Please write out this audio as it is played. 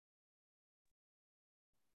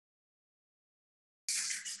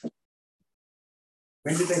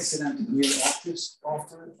When did they sit down to do it?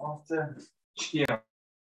 After Shkia?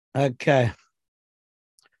 Okay.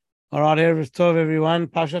 All right, Erev Tov, everyone.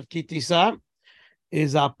 Parshat Ki Tisa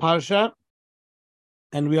is our parsha,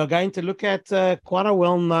 and we are going to look at quite a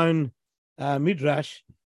well-known midrash,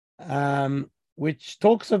 which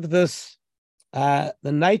talks of this, the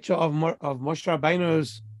nature of Moshe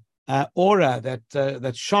Rabbeinu's aura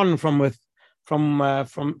that shone from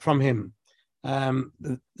him.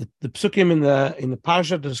 The psukim in the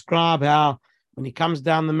parsha describe how when he comes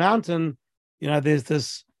down the mountain, there's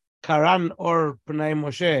this Karan or Pnei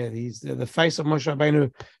Moshe. The face of Moshe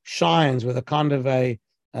Rabbeinu shines with a kind of a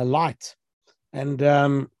light. And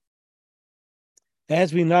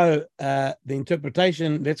as we know, the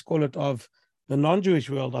interpretation, let's call it, of the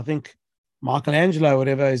non-Jewish world, I think Michelangelo or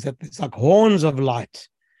whatever, is that it's like horns of light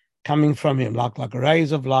coming from him, like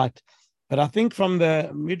rays of light. But I think from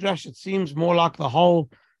the Midrash, it seems more like the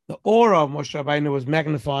aura of Moshe Rabbeinu was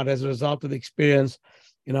magnified as a result of the experience,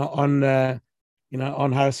 on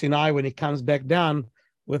Har Sinai when he comes back down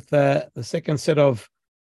with the second set of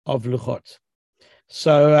luchot.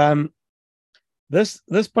 So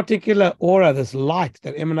this particular aura, this light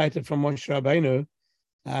that emanated from Moshe Rabbeinu,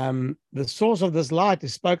 the source of this light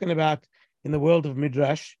is spoken about in the world of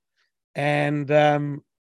Midrash, and the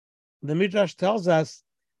Midrash tells us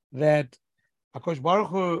that HaKadosh Baruch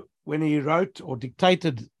Hu, when he wrote or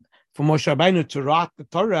dictated for Moshe Rabbeinu to write the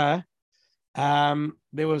Torah,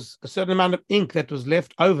 there was a certain amount of ink that was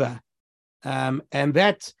left over, and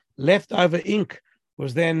that leftover ink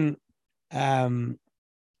was then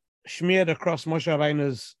smeared across Moshe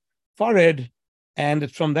Rabbeinu's forehead, and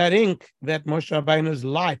it's from that ink that Moshe Rabbeinu's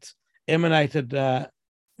light emanated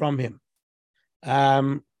from him.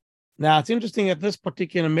 Now, it's interesting that this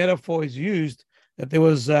particular metaphor is used, that there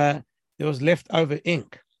was leftover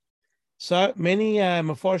ink. So many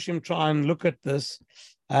Mefarshim try and look at this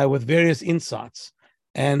with various insights,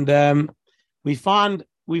 and we find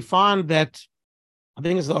that, I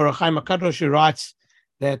think it's the Or HaChaim HaKadosh who writes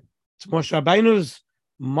that Moshe Rabbeinu's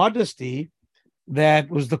modesty that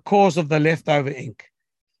was the cause of the leftover ink.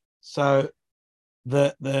 So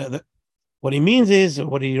the what he means is,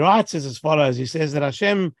 what he writes is as follows. He says that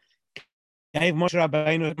Hashem gave Moshe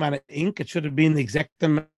Rabbeinu amount of ink. It should have been the exact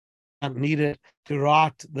amount needed to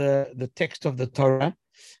write the text of the Torah.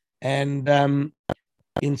 And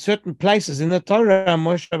in certain places in the Torah,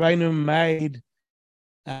 Moshe Rabbeinu made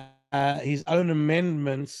his own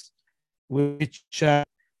amendments, which were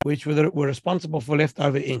responsible for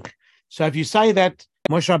leftover ink. So if you say that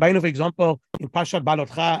Moshe Rabbeinu, for example, in Parshat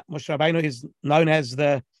Balotcha, Moshe Rabbeinu is known as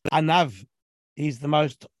the Anav. He's the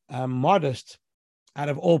most modest out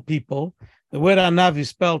of all people. The word Anav is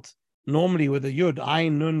spelled normally with a Yud,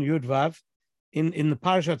 Ayin Nun Yud Vav. In the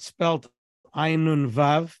Parshat, it's spelled Ayin Nun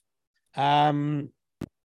Vav.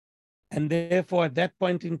 And therefore, at that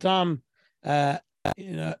point in time, the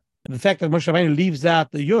fact that Moshe Rabbeinu leaves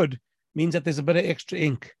out the Yud means that there's a bit of extra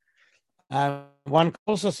ink. One can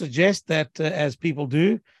also suggest that, as people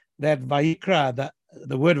do, that Vayikra,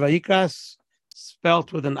 the word Vayikra,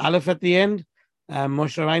 spelt with an Aleph at the end.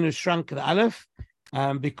 Moshe Rabbeinu shrunk the Aleph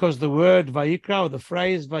because the word Vayikra, or the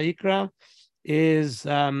phrase Vayikra,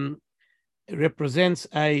 represents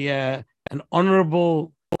an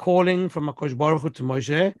honorable calling from HaKadosh Baruch Hu to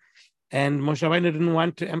Moshe, and Moshe Rabbeinu didn't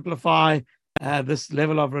want to amplify this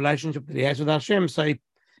level of relationship that he has with Hashem, so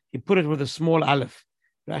he put it with a small Aleph.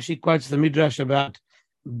 Rashi quotes the Midrash about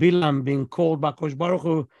Bilam being called by HaKadosh Baruch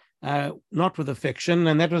Hu not with affection,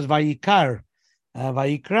 and that was Vayikar.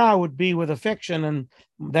 Vayikra would be with affection, and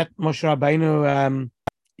that Moshe Rabbeinu,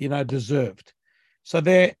 deserved. So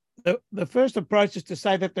the first approach is to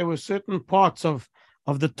say that there were certain parts of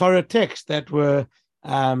the Torah text that were,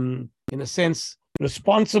 in a sense,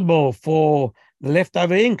 responsible for the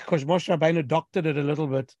leftover ink, because Moshe Rabbeinu doctored it a little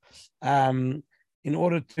bit, in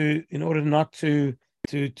order not to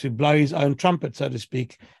blow his own trumpet, so to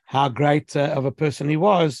speak, how great of a person he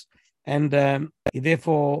was, and he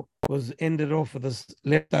therefore was ended off with this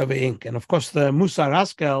leftover ink. And of course, the Musar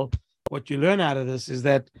Haskel, what you learn out of this is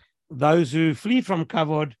that those who flee from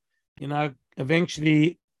kavod,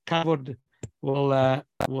 eventually kavod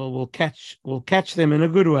will catch them in a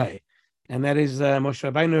good way, and that is Moshe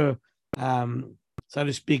Rabbeinu, so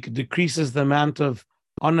to speak, decreases the amount of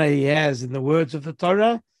honor he has in the words of the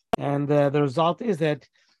Torah, and the result is that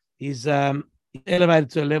he's elevated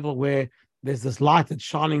to a level where there's this light that's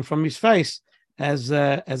shining from his face as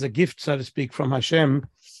a gift, so to speak, from Hashem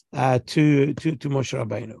to Moshe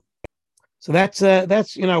Rabbeinu. So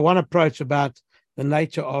that's one approach about the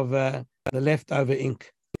nature of the leftover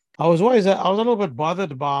ink. I was a little bit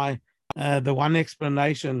bothered by the one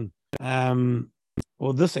explanation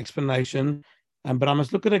or this explanation, but I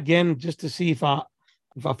must look at it again just to see if I've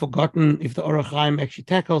forgotten if the Orach Chaim actually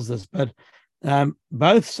tackles this. But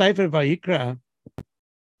both Sefer Vayikra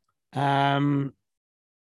and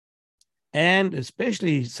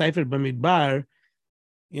especially Sefer Bamidbar,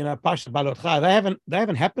 Parshat Balot Chai, they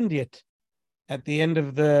haven't happened yet at the end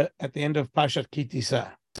of Parshat Ki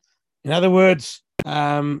Tisa. In other words,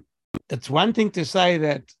 it's one thing to say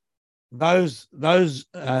that those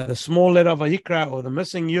the small letter of Vayikra or the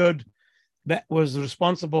missing yud that was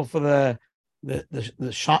responsible for the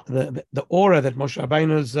aura that Moshe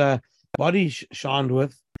Rabbeinu's body shone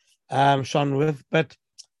with. But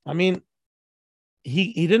I mean,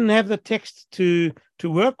 he didn't have the text to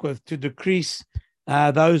work with to decrease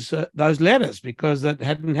those letters because that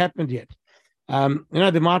hadn't happened yet.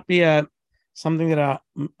 There might be something that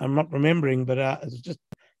I'm not remembering, but it's just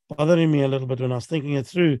bothering me a little bit when I was thinking it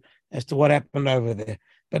through as to what happened over there.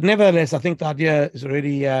 But nevertheless, I think the idea is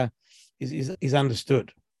already is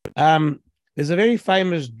understood. There's a very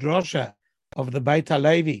famous drosha of the Beit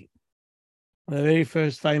HaLevi, the very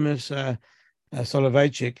first famous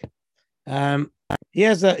Soloveitchik. He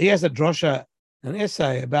has a drosha, an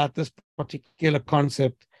essay about this particular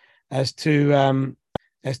concept as to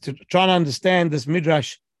try and understand this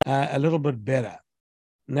midrash a little bit better.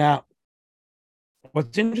 Now,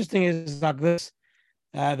 what's interesting is like this: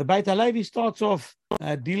 the Beit HaLevi starts off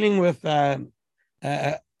dealing with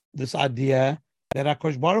this idea that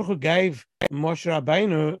HaKadosh Baruch Hu gave Moshe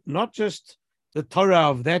Rabbeinu not just the Torah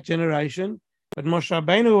of that generation, but Moshe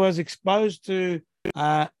Rabbeinu was exposed to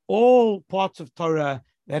all parts of Torah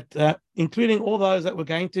that, including all those that were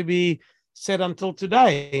going to be said until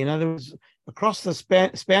today. In other words, across the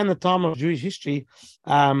span the time of Jewish history,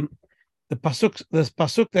 the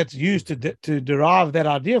pasuk that's used to derive that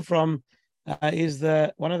idea from is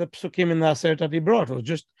one of the pasukim in the Aseret HaDibrot, or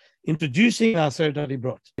just introducing the Aseret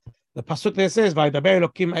HaDibrot. The pasuk there says, "Vaydaber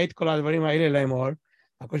Elokim eit kol hadvarim ha'ele le'emor."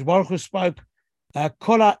 HaKadosh Baruch Hu spoke eit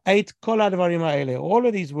kol hadvarim ha'ele. All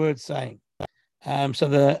of these words saying. So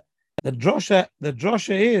the drosha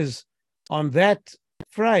is on that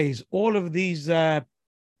phrase. All of these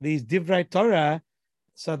divrei Torah.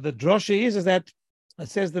 So the drosha is that it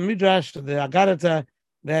says the midrash, the Agadata,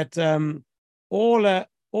 that all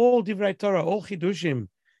divrei Torah, all chidushim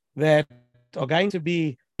that are going to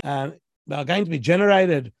be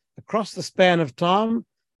generated across the span of time,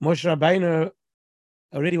 Moshe Rabbeinu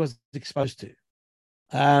already was exposed to.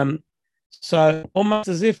 So almost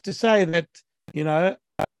as if to say that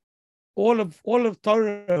all of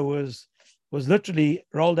Torah was literally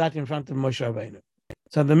rolled out in front of Moshe Rabbeinu.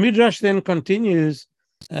 So the midrash then continues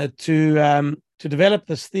to develop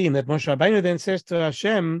this theme that Moshe Rabbeinu then says to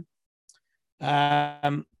Hashem,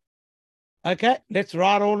 "Okay, let's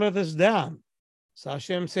write all of this down." So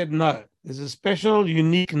Hashem said, "No, there's a special,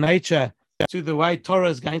 unique nature to the way Torah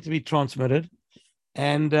is going to be transmitted,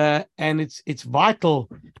 and it's vital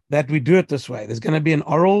that we do it this way. There's going to be an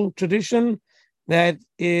oral tradition that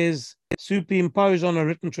is superimposed on a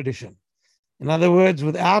written tradition. In other words,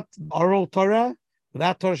 without oral Torah,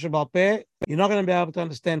 without Torah Sheba'al Peh, you're not going to be able to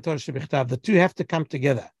understand Torah Shebichtav. The two have to come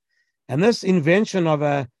together. And this invention of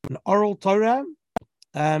an oral Torah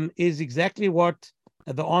is exactly what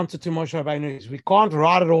the answer to Moshe Rabbeinu is. We can't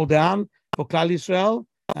write it all down for Klal Yisrael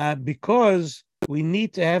because we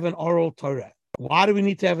need to have an oral Torah. Why do we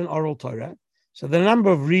need to have an oral Torah? So there are a number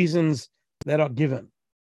of reasons that are given.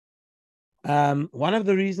 One of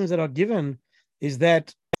the reasons that are given is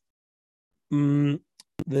that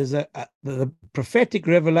there's the prophetic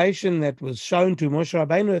revelation that was shown to Moshe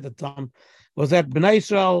Rabbeinu at the time was that Bnei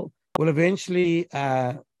Israel will eventually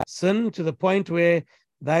sin to the point where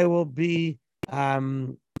they will be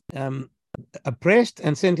oppressed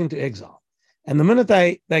and sent into exile. And the minute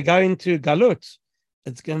they go into Galut,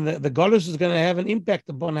 the Galus is going to have an impact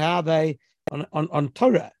upon how they on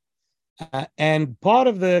Torah. And part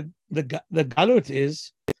of the Galut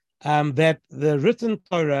is that the written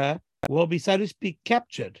Torah will be, so to speak,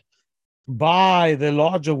 captured by the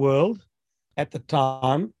larger world at the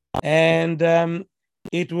time, and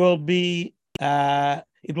it will be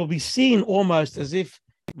seen almost as if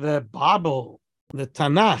the Bible, the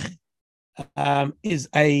Tanakh, is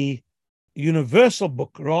a universal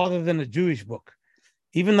book rather than a Jewish book.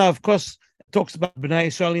 Even though, of course, it talks about Bnei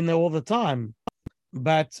Israel in there all the time,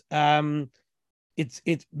 but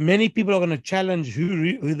it's many people are going to challenge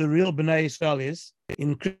who the real Bnei Israel is.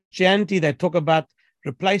 In Christianity, they talk about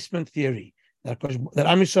replacement theory, that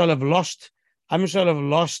Am Yisrael have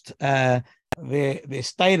lost their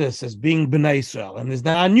status as being Bnei Israel, and there's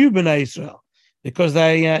now a new Bnei Israel because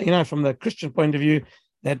they, from the Christian point of view,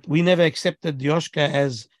 that we never accepted Yoshka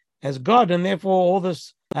as as God, and therefore all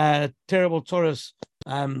this terrible Torah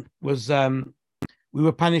was we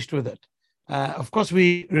were punished with it. Of course,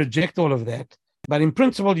 we reject all of that, but in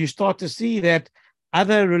principle, you start to see that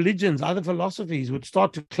other religions, other philosophies would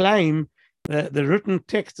start to claim the written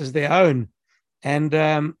text as their own. And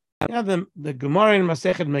the Gemara in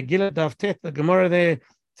Masechet Megillah Daf Tet, the Gemara there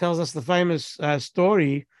tells us the famous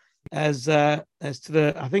story as to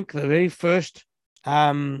the, I think, the very first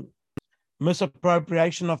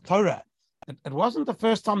misappropriation of Torah. It wasn't the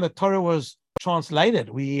first time that Torah was translated.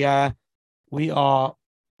 We are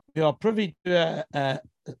privy to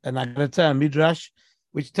an Agarata, Midrash,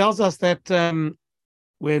 which tells us that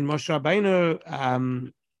when Moshe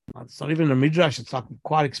Rabbeinu, it's not even a Midrash, it's like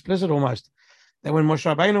quite explicit almost, that when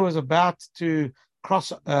Moshe Rabbeinu was about to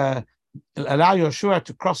allow Yoshua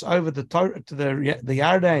to cross over the Torah to the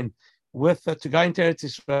Yarden to go into Eretz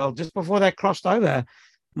Israel, just before they crossed over,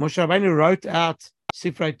 Moshe Rabbeinu wrote out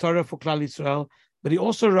Sifrei Torah for Klal Yisrael, but he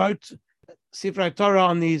also wrote Sifrei Torah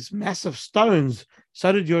on these massive stones.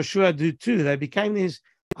 So did Yoshua do too. They became these.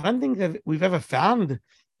 I don't think that we've ever found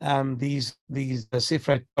these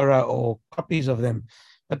Sifrei Torah or copies of them.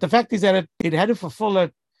 But the fact is that it had to fulfill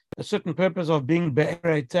a certain purpose of being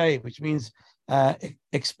be'erete, which means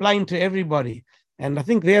explain to everybody. And I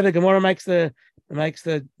think there the Gemara makes the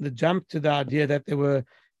jump to the idea that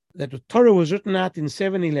the Torah was written out in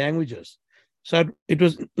 70 languages. So it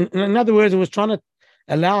was, in other words, it was trying to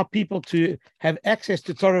allow people to have access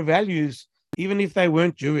to Torah values, even if they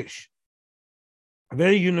weren't Jewish. A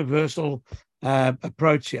very universal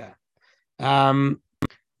approach here.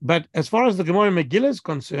 But as far as the Gemara Megillah is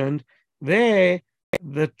concerned, there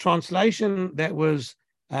the translation that was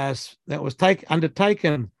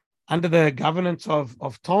undertaken under the governance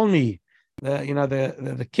of Ptolemy,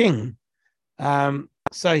 the king.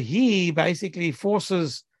 So he basically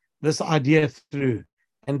forces this idea through.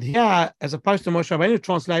 And here, as opposed to Moshe Rabbeinu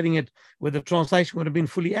translating it where the translation would have been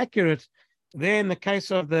fully accurate, there in the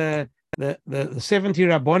case of the 70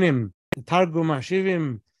 Rabbonim, the Targum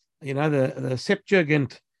Hashivim, the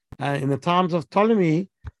Septuagint, in the times of Ptolemy,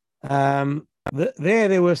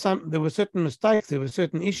 there were certain mistakes, there were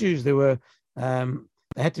certain issues, they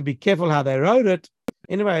had to be careful how they wrote it.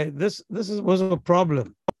 Anyway, this was a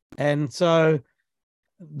problem, and so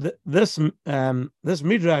this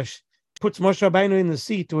Midrash puts Moshe Rabbeinu in the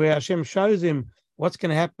seat where Hashem shows him what's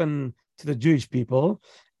going to happen to the Jewish people,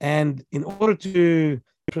 and in order to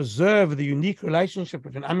preserve the unique relationship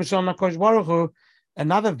between Am Yisrael and HaKadosh Baruch Hu,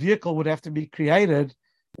 another vehicle would have to be created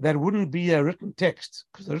that wouldn't be a written text,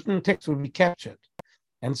 because the written text would be captured.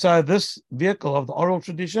 And so this vehicle of the oral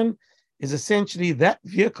tradition is essentially that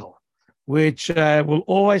vehicle, which will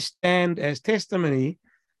always stand as testimony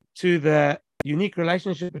to the unique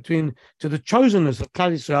relationship to the chosenness of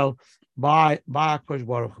Klal Yisrael by HaKadosh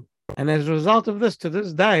Baruch Hu. And as a result of this, to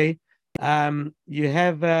this day, you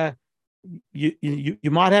have you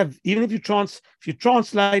might have, even if you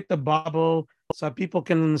translate the Bible so people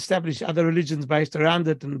can establish other religions based around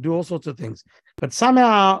it and do all sorts of things, but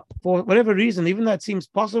somehow, for whatever reason, even though it seems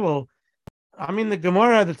possible, I mean, the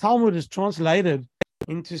Gemara, the Talmud is translated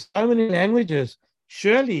into so many languages.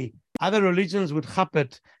 Surely other religions would chap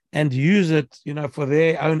it and use it, for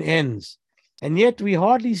their own ends. And yet we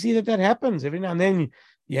hardly see that happens. Every now and then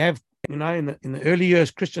you have, in the early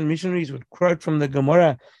years, Christian missionaries would quote from the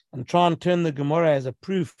Gemara and try and turn the Gemara as a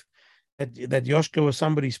proof that Yoshka was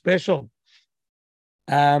somebody special.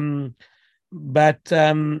 But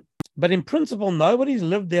in principle, nobody's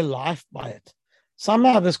lived their life by it.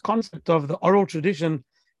 Somehow this concept of the oral tradition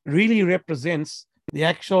really represents the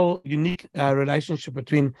actual unique relationship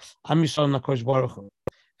between Am Yisrael and HaKadosh Baruch Hu.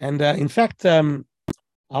 And in fact, I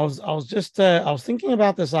was thinking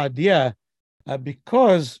about this idea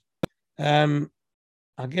because I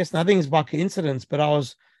guess nothing is by coincidence, but I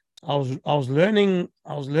was learning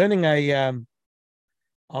the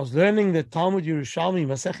Talmud Yerushalmi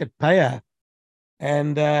Masechet Peah,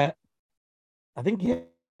 and I think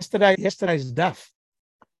yesterday's daf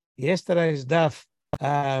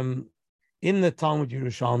in the Talmud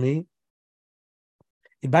Yerushalmi,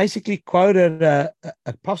 it basically quoted a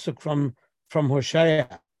pasuk from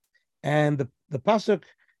Hosea, and the pasuk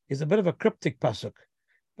is a bit of a cryptic pasuk,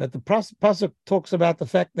 but the pasuk talks about the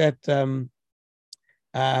fact that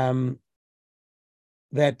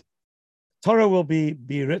that Torah will be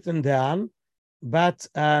written down, but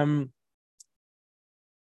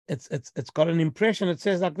it's got an impression. It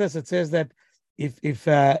says like this. It says that if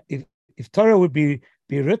Torah would be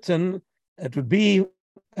written, it would be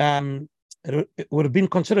it would have been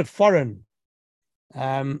considered foreign.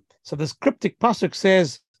 So this cryptic pasuk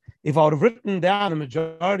says, if I would have written down a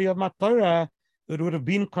majority of my Torah, that would have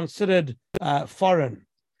been considered foreign.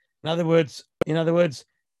 In other words,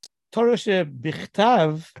 Torah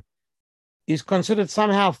shebichtav is considered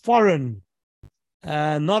somehow foreign,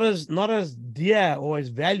 not as dear or as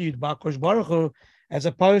valued by Kosh Baruch Hu, as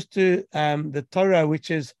opposed to the Torah,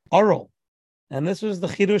 which is oral. And this was the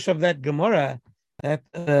chidush of that Gemara. That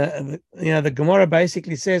the Gemara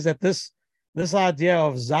basically says that this idea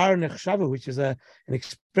of zar nechshavu, which is an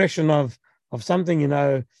expression of something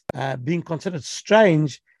being considered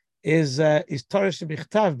strange, is Torah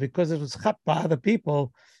shebichtav, because it was chat by other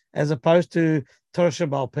people as opposed to Torah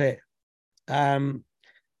shebal peh.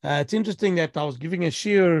 It's interesting that I was giving a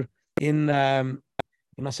shiur in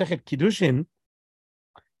Masechet Kiddushin,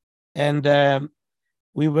 and I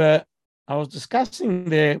was discussing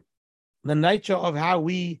the nature of how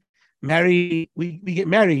we marry. We get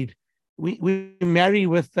married. We marry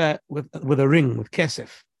with a ring, with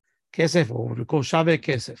kesef, or what we call shaveh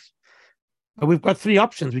kesef. But we've got three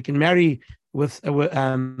options. We can marry with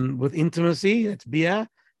intimacy, that's bia.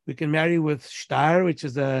 We can marry with shtar, which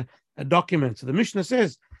is a document. So the Mishnah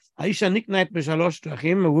says, Aisha niknait b'shalosh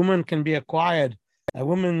drachim, a woman can be acquired. A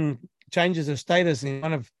woman changes her status in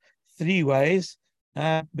one of three ways: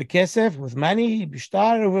 b'kesef, with money;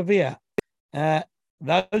 b'shtar, or bia. Those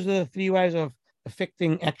are the three ways of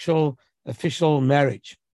affecting actual official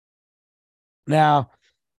marriage. Now,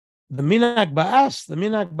 the minhag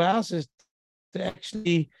ba'as is to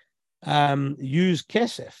actually use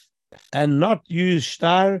kesef and not use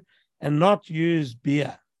shtar and not use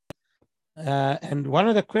bia. And one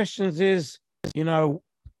of the questions is,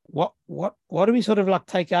 what do we sort of like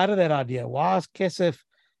take out of that idea? Why is kesef,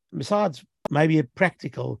 besides maybe a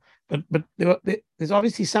practical, but there's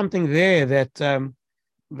obviously something there that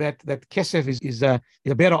kesef is a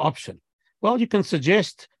better option. Well, you can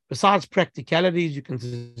suggest, besides practicalities, you can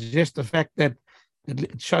suggest the fact that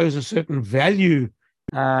it shows a certain value,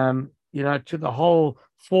 to the whole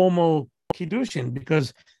formal kiddushin,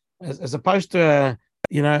 because as opposed to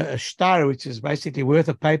a shtar, which is basically worth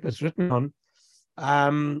a paper it's written on,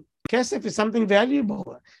 kesef is something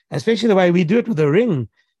valuable, especially the way we do it with a ring.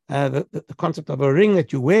 The concept of a ring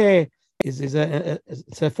that you wear is a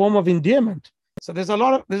form of endearment. So there's a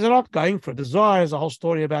lot going for it. The Zohar has a whole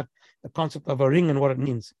story about the concept of a ring and what it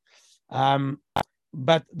means.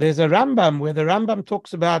 But there's a Rambam where the Rambam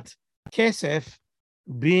talks about kesef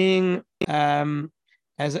being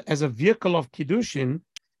as a vehicle of kiddushin.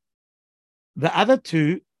 The other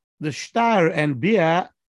two, the shtar and bia,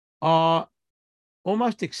 are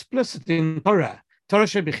almost explicit in Torah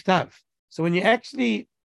shebichtav. So when you actually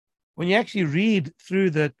read through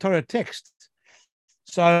the Torah text,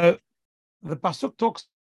 so the pasuk talks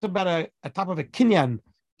about a type of a kinyan,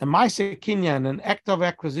 a ma'aseh kinyan, an act of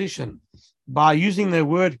acquisition, by using the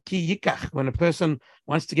word ki yikach. When a person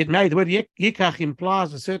wants to get married, the word yikach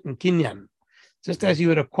implies a certain kinyan. Just as you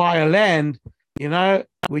would acquire land,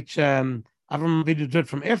 which Avram Avinu did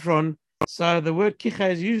from Ephron. So the word kicha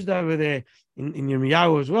is used over there in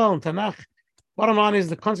Yirmiyahu as well, in Tanakh. Bottom line is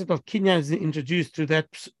the concept of kinyan is introduced through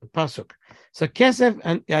that pasuk. So kesef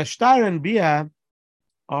and shtar and bia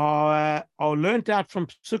are learnt out from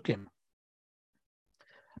psukim.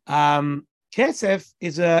 Kesef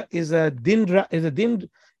is a din.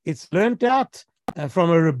 It's learnt out from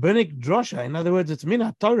a rabbinic drosha. In other words, it's min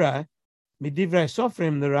haTorah, midivrei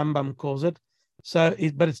sofrim, the Rambam calls it.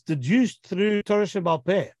 But it's deduced through Torah shebal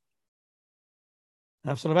peh.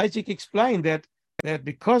 Now, Soloveitchik explained that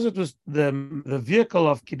because it was the vehicle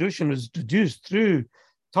of kiddushin was deduced through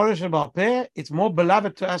Torah shebal peh, it's more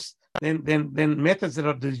beloved to us than methods that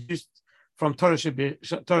are deduced from Torah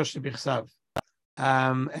shebichsav.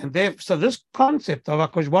 So this concept of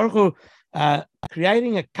HaKadosh Baruch Hu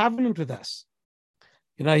creating a covenant with us,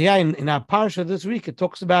 in our parasha this week, it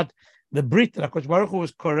talks about the brit that HaKadosh Baruch Hu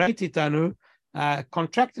was koreititanu,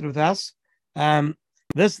 contracted with us.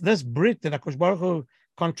 This brit that HaKadosh Baruch Hu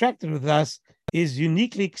contracted with us is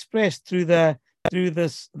uniquely expressed through the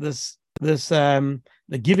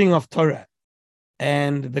giving of Torah.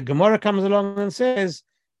 And the Gemara comes along and says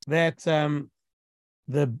that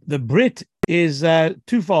the brit is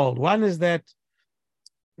twofold. One is that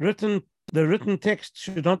the written text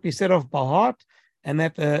should not be set off by heart, and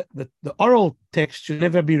that the oral text should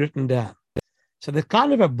never be written down. So there's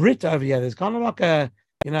kind of a brit over here. There's kind of like a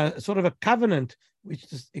sort of a covenant which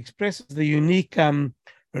just expresses the unique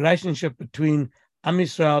relationship between Am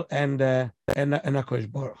Yisrael and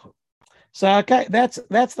HaKadosh Baruch Hu. So okay, that's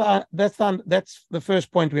the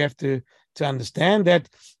first point we have to understand, that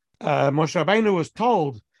Moshe Rabbeinu was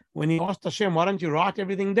told when he asked Hashem, why don't you write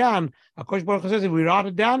everything down? HaKadosh Baruch Hu says, if we write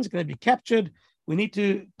it down, it's going to be captured. We need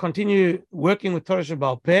to continue working with Torah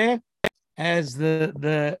shebal peh, as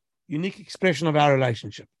the unique expression of our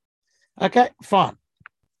relationship. Okay, fine.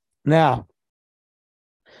 Now,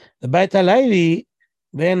 the Beit HaLevi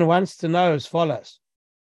then wants to know as follows.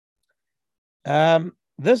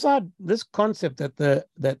 This concept that the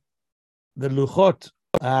Luchot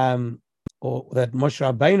or that Moshe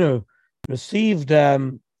Rabbeinu received,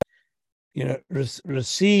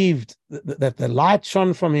 received that the light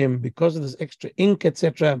shone from him because of this extra ink,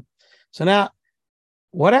 etc. So now,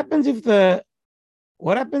 what happens if the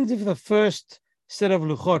first set of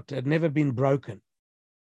Luchot had never been broken?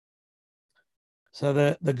 So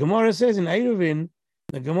the Gemara says in Eruvin,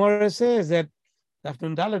 the Gemara says that after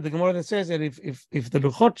the Gemara says that if the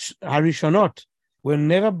Luchot Harishonot were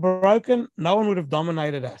never broken, no one would have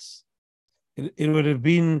dominated us. It would have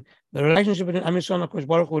been, the relationship between Am Yisrael and HaKadosh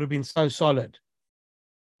Baruch Hu would have been so solid.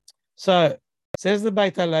 So says the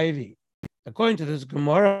Beit HaLevi, according to this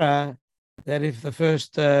Gemara, that if the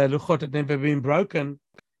first Luchot had never been broken,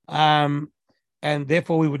 and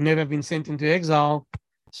therefore we would never have been sent into exile.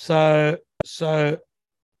 So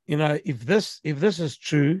if this is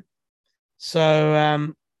true,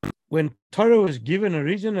 so when Torah was given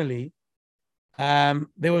originally, Am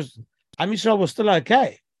Yisrael was still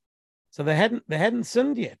okay, so they hadn't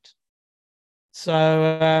sinned yet.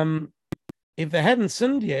 So if they hadn't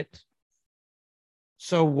sinned yet,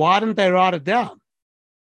 so why didn't they write it down?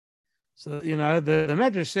 So the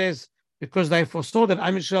Medrash says because they foresaw that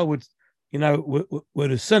Am Yisrael would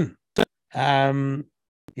to sin.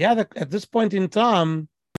 At this point in time,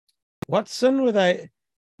 what sin were they?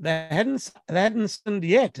 They hadn't sinned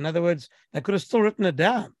yet. In other words, they could have still written it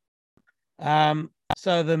down.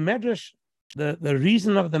 So the Medrash, the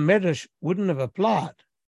reason of the Medrash wouldn't have applied.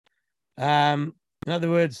 In other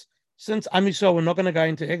words, since Am Yisrael were not going to go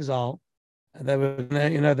into exile, they were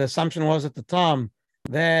the assumption was at the time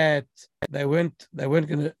that they weren't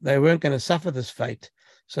going to suffer this fate.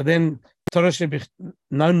 So then Torah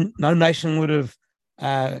no nation would have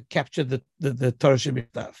captured the Torah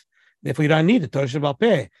Shebichtav. Therefore, you don't need the Torah Shebal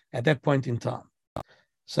Peh at that point in time.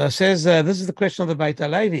 So it says, this is the question of the Beit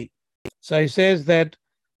HaLevi. So he says that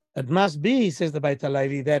it must be, says the Beit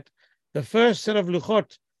HaLevi, that the first set of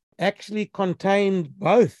Luchot actually contained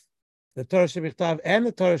both the Torah Shebichtav and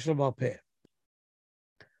the Torah Shebal Peh.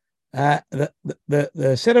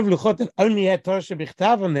 The set of Luchot that only had Torah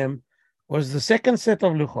Shebichtav on them was the second set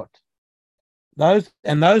of Luchot. Those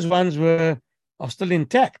ones are still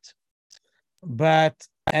intact. But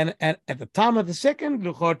and at the time of the second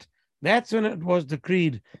Luchot, that's when it was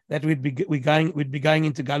decreed that we'd be going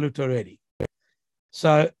into Galut already.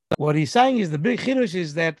 So what he's saying is the big chidush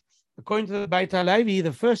is that according to the Beit HaLevi,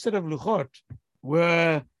 the first set of Luchot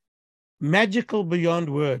were magical beyond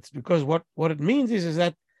words, because what it means is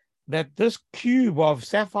that this cube of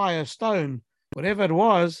sapphire stone, whatever it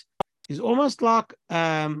was, is almost like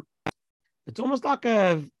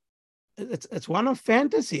it's one of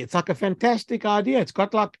fantasy. It's like a fantastic idea. It's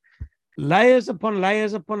got like layers upon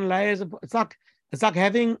layers upon layers. It's like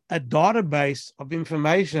having a database of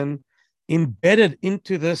information embedded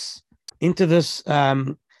into this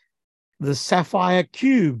the sapphire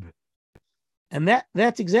cube, and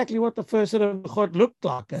that's exactly what the first set of Luchot looked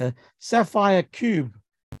like, a sapphire cube.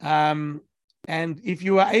 And if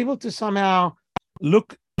you were able to somehow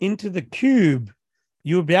look into the cube,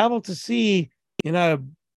 you'll be able to see,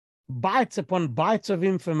 bytes upon bytes of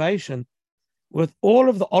information with all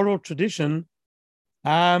of the oral tradition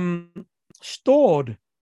stored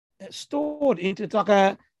into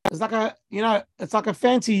it's like a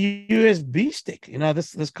fancy USB stick.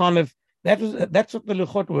 This kind of that's what the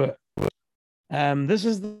Luchot were. This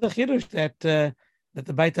is the chidush that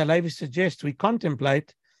the Beit HaLevi suggests we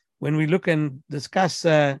contemplate when we look and discuss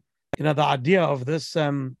the idea of this set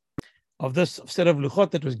of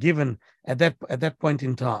Luchot that was given at that point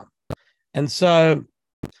in time. And so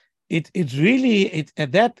at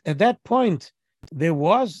that point there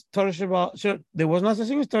was Torah Shebal, there was no such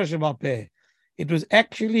thing as Torah Shebal Peh. It was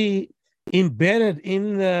actually embedded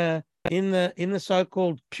in the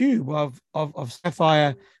so-called cube of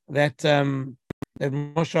sapphire that Moshe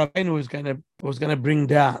Rabbeinu was going to bring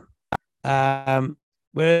down.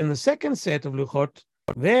 Where in the second set of Luchot,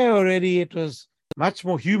 there already it was much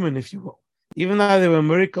more human, if you will. Even though there were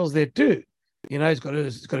miracles there too. It's got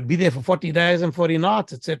to be there for 40 days and 40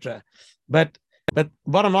 nights, etc. But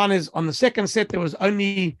bottom line is, on the second set there was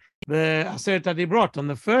only the Aseret HaDibrot. On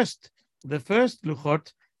the first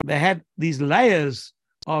Luchot, they had these layers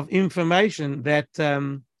of information that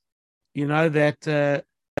that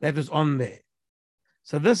was on there.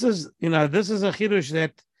 So this is a chidush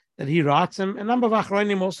that he writes him. A number of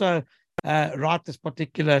Achronim also write this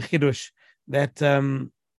particular chidush that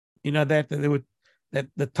that they would that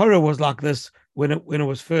the Torah was like this when it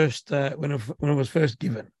was first when it was first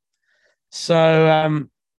given. So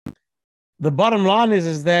the bottom line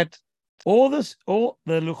is that all the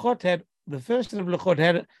Luchot had, the first set of Luchot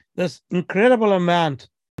had this incredible amount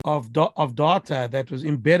of data that was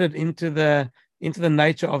embedded into the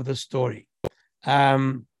nature of the story.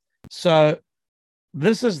 So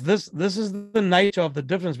this is the nature of the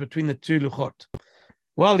difference between the two Luchot.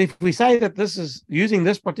 Well, if we say that this is using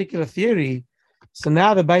this particular theory, so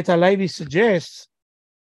now the Beit HaLevi suggests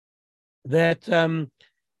that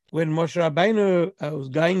when Moshe Rabbeinu was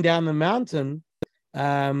going down the mountain,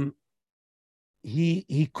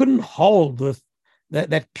 he couldn't hold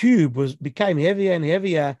that cube became heavier and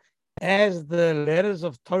heavier as the letters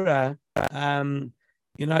of Torah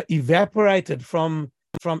evaporated from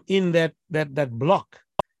in that block.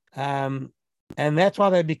 And that's why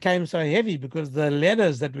they became so heavy, because the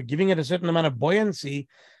letters that were giving it a certain amount of buoyancy,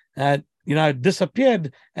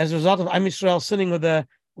 disappeared as a result of Am Yisrael sinning with the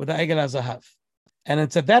Egel HaZahav. And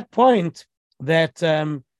it's at that point that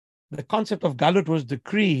the concept of Galut was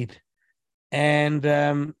decreed, and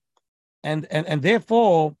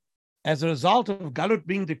therefore, as a result of Galut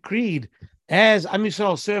being decreed, as Am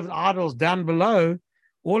Yisrael served idols down below,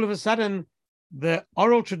 all of a sudden the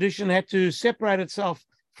oral tradition had to separate itself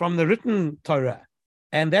from the written Torah,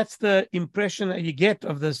 and that's the impression that you get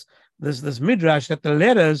of this midrash, that the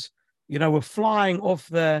letters, were flying off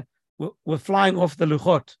the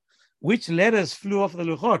Luchot. Which letters flew off the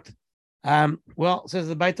Luchot? Well, says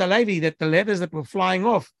the Beit HaLevi, that the letters that were flying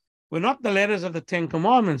off were not the letters of the Ten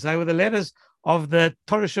Commandments; they were the letters of the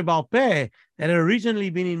Torah Sheba'al Peh that had originally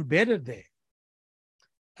been embedded there.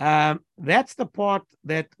 That's the part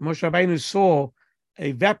that Moshe Rabbeinu saw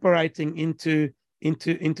evaporating into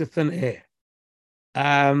thin air.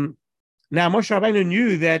 Now Moshe Rabbeinu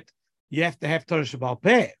knew that you have to have Torah Sheba'al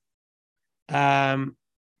Peh.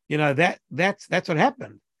 That's what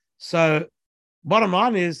happened. So bottom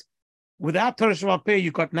line is, without Torah Sheba'al Peh,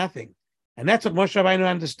 you got nothing. And that's what Moshe Rabbeinu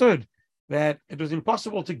understood, that it was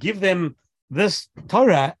impossible to give them this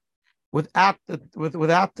Torah without the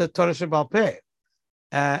Torah Sheba'al Peh.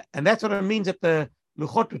 And that's what it means that the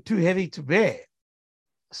Luchot were too heavy to bear.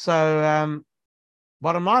 So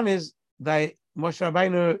bottom line is, Moshe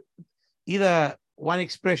Rabbeinu, either one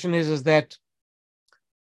expression is that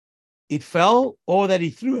it fell or that he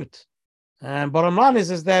threw it. And bottom line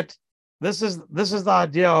is that this is the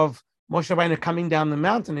idea of Moshe Rabbeinu coming down the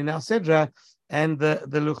mountain in Al Sedra, and the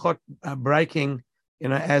Luchot breaking,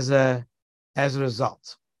 as a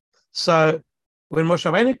result. So when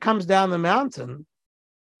Moshe Rabbeinu comes down the mountain,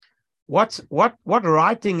 what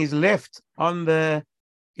writing is left on the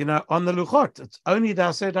Luchot? It's only the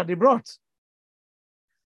Aseret HaDibrot.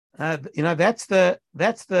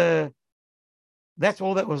 That's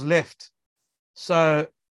all that was left. So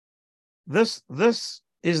this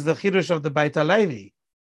is the Chidush of the Beit HaLevi,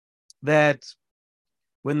 that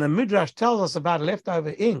when the Midrash tells us about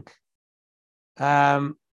leftover ink,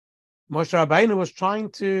 Moshe Rabbeinu was trying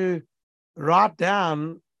to write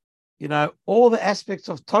down, all the aspects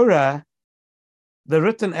of Torah, the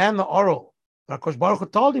written and the oral. But Kosh Baruch Hu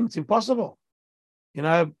told him it's impossible,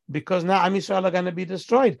 because now Am Yisrael are going to be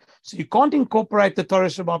destroyed. So you can't incorporate the Torah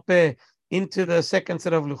Sheba'al Peh into the second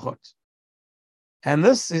set of Luchot. And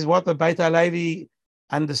this is what the Beit HaLevi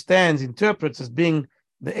understands, interprets as being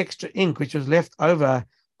the extra ink which was left over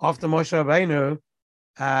after Moshe Rabbeinu,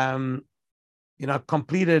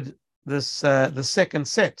 completed this the second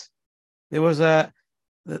set. There was the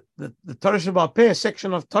Torah Sheba'al Peh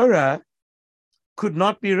section of Torah could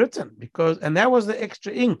not be written, and that was the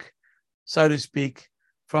extra ink, so to speak,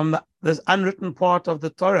 from this unwritten part of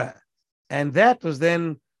the Torah, and that was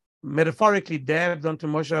then metaphorically dabbed onto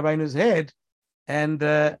Moshe Rabbeinu's head, and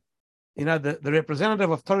the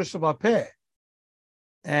representative of Torah Sheba'al Peh,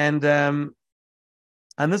 and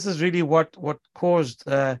this is really what caused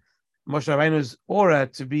Moshe Rabbeinu's aura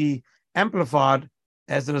to be amplified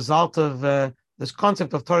as a result of this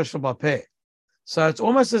concept of Torah Sheba'al Peh. So it's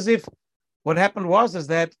almost as if what happened is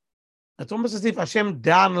that it's almost as if Hashem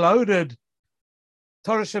downloaded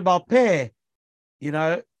Torah Sheba'al Peh,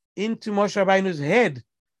 into Moshe Rabbeinu's head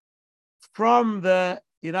from the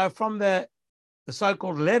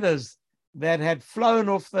so-called letters that had flown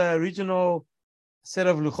off the original set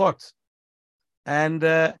of Luchot, and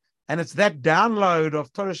it's that download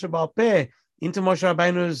of Torah Sheba'al Peh into Moshe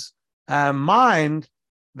Rabbeinu's mind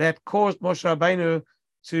that caused Moshe Rabbeinu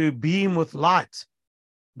to beam with light,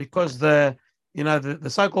 because the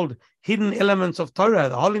so-called hidden elements of Torah,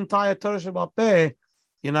 the whole entire Torah Sheba'al Peh,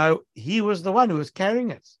 he was the one who was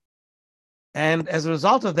carrying it, and as a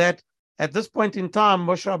result of that, at this point in time,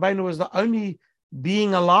 Moshe Rabbeinu was the only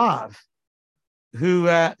being alive who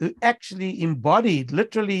actually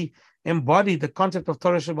literally embodied the concept of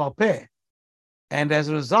Torah Sheba'al Peh. And as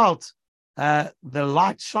a result, the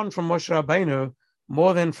light shone from Moshe Rabbeinu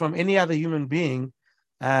more than from any other human being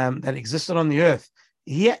that existed on the earth.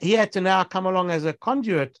 He had to now come along as a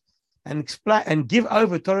conduit and explain and give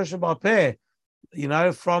over Torah Sheba'al Peh,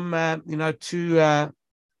 from to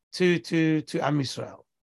Am Yisrael.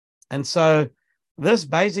 And so this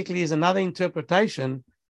basically is another interpretation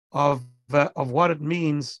of what it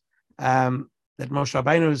means that Moshe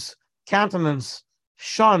Rabbeinu's countenance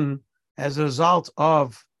shone as a result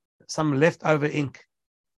of some leftover ink.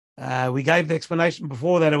 We gave the explanation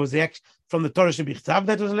before that it was from the Torah Shebichtav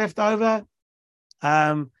that was left over.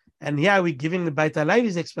 And here we're giving the Beit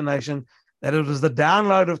HaLevi's explanation that it was the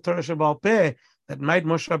download of Torah Sheba'al Peh that made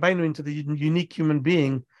Moshe Rabbeinu into the unique human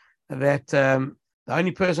being, that the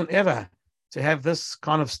only person ever to have this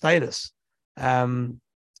kind of status,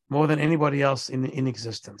 more than anybody else in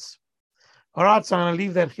existence. All right, so I'm going to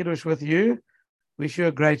leave that Chiddush with you. Wish you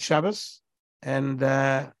a great Shabbos, and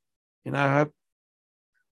I hope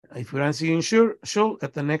if we don't see you in Shul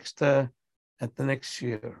at the next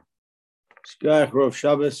year. Shkach, Rov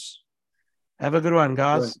Shabbos. Have a good one,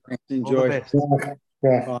 guys. Enjoy. All the best.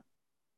 Yeah.